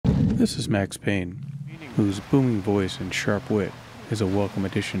This is Max Payne, whose booming voice and sharp wit is a welcome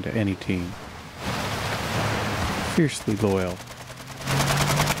addition to any team. Fiercely loyal,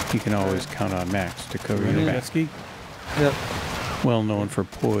 you can always count on Max to cover your back. Yep. Well known for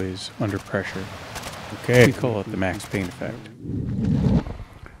poise under pressure. Okay. We call it the Max Payne effect.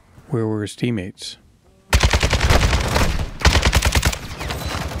 Where were his teammates?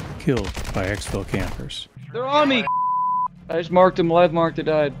 Killed by exfil campers. They're on me! I just marked them, live marked, they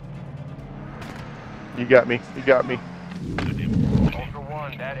died. You got me. You got me. Ultra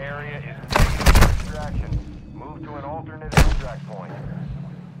One, that area is extraction. Move to an alternate extract point.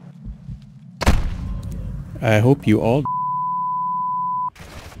 I hope you all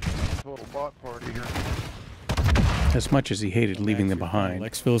Total bot party here. As much as he hated leaving them behind,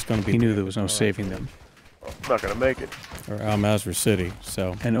 Lexville's going to be he knew there was no saving them. I'm not gonna make it. or Al-Mazrah City,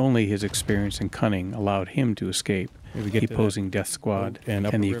 so And only his experience and cunning allowed him to escape maybe the get to opposing death squad and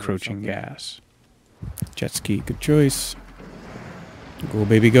up and a the river or encroaching something. gas. Jet ski, good choice. Go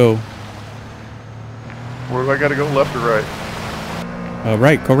baby go. Where do I gotta go, left or right?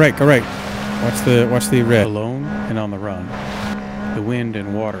 Right, go right, go right. Watch the red. Alone and on the run, the wind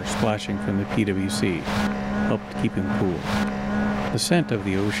and water splashing from the PWC helped keep him cool. The scent of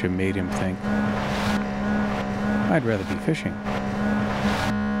the ocean made him think, I'd rather be fishing.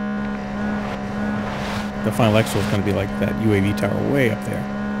 The final exfil is going to be like that UAV tower way up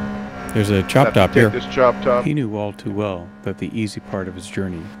there. There's a chop top here, Take this chop top. He knew all too well that the easy part of his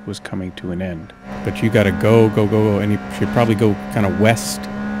journey was coming to an end. but you got to go, and you should probably go kind of west.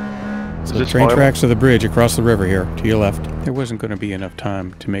 So the this train final? tracks to the bridge across the river here, to your left. There wasn't going to be enough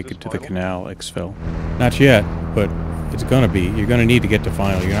time to make Is it to this the final? canal exfil. Not yet, but it's going to be. You're going to need to get to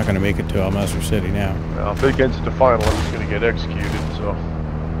final. You're not going to make it to Al-Mazrah City now. Now, if it gets to final, I'm just gonna get executed. So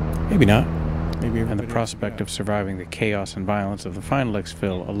Maybe not. Maybe And the everybody prospect of surviving the chaos and violence of the final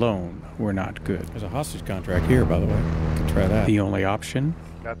exfil alone were not good. There's a hostage contract here, by the way. You can try that. The only option,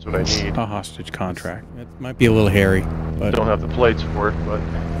 that's what I need. a hostage contract. It might be a little hairy, but Don't have the plates for it, but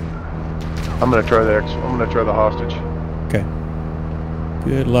I'm gonna try I'm gonna try the hostage. okay.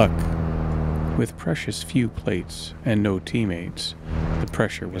 Good luck. With precious few plates and no teammates, the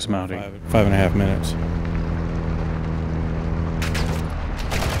pressure was mounting. 5.5 minutes.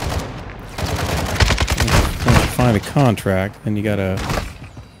 Once you find a contract, then you gotta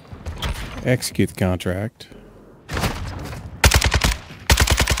execute the contract.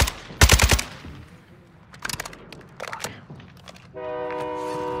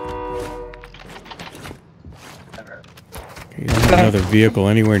 You don't have another vehicle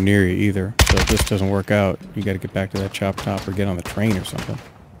anywhere near you either, so if this doesn't work out, you gotta get back to that chop top or get on the train or something.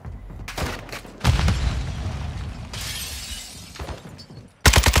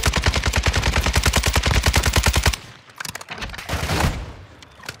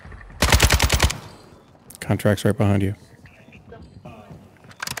 Contract's right behind you.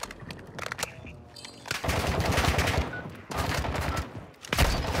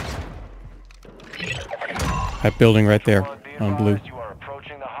 That building right there on blue. You are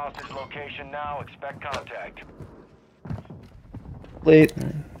approaching the hostage location now. Expect contact. Late.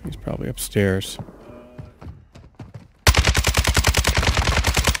 He's probably upstairs.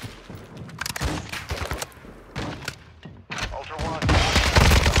 Ultra One, the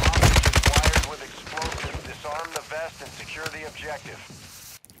hostage is wired with explosives. Disarm the vest and secure the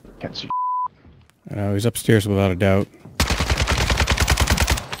objective. Can't see. He's upstairs without a doubt.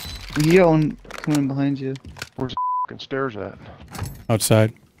 You got one coming behind you. Where's the fucking stairs at?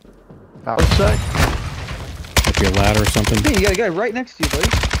 Outside. Outside. Might be a ladder or something. Hey, you got a guy right next to you, buddy.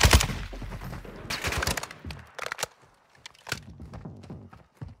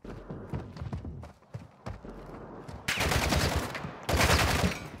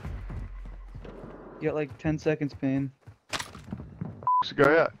 You got like 10 seconds, Payne. Where's the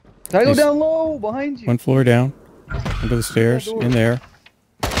guy at? Gotta go He's- down low behind you. One floor down. Under the stairs. door. In there.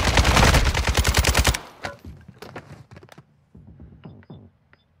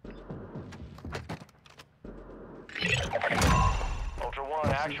 Ultra One,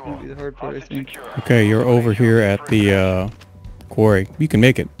 This is actual. gonna be the hard part, I Hostage think. secure. Okay, you're over here at the quarry. You can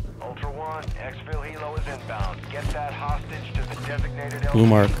make it. Ultra One, exfil helo is inbound. Get that hostage to the designated Blue LZ.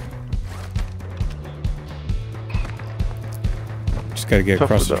 mark. Just gotta get Tough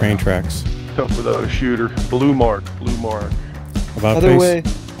across with the that. train tracks. Tough without a shooter. Blue mark. Blue mark. About Other face. way.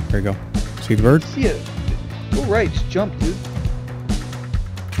 There you go. See the bird? See it. Go right, just jump, dude.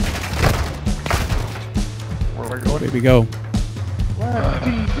 Where am I going? Baby go. Wow,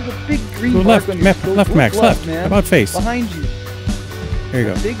 dude, there's a big green Go mark left, on your left, scope. left, Look Max, left. man. About face. Behind you. There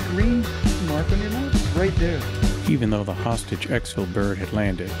you go. Big green mark on your map. It's right there. Even though the hostage exfil bird had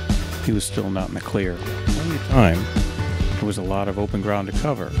landed, He was still not in the clear. Plenty of time. There was a lot of open ground to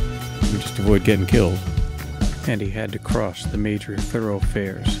cover. And just avoid getting killed. And he had to cross the major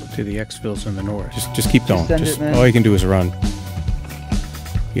thoroughfares to the exfils in the north. Just keep going. send it, man. All you can do is run.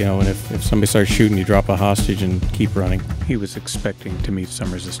 You know, and if somebody starts shooting, you drop a hostage and keep running. He was expecting to meet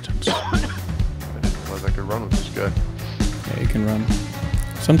some resistance. I didn't realize I could run with this guy. Yeah, you can run.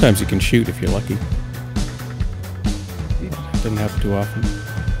 Sometimes you can shoot if you're lucky. Doesn't happen too often.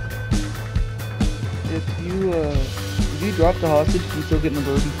 If you drop the hostage, you still get in the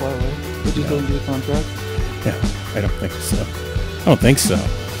bird and fly away. Which is going to do the contract. Yeah, I don't think so. I don't think so.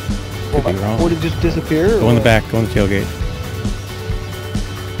 Could be wrong. Or did it just disappear? Go in the back, go in the tailgate.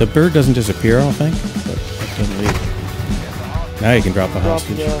 The bird doesn't disappear, I don't think, but it doesn't leave. Now you can drop a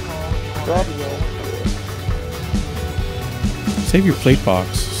hostage. Drop it, Save your plate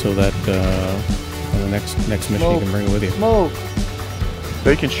box so that on the next mission you can bring it with you. Smoke!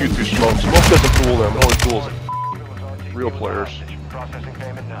 They can shoot through smoke. Smoke doesn't fool them. It only fools real players. Processing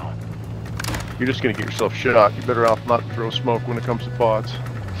payment now. You're just gonna get yourself shot. You're better off not to throw smoke when it comes to bots.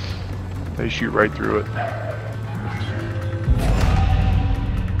 They shoot right through it.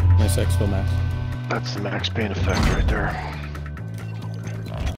 Nice exfil mask. That's the max pain effect right there.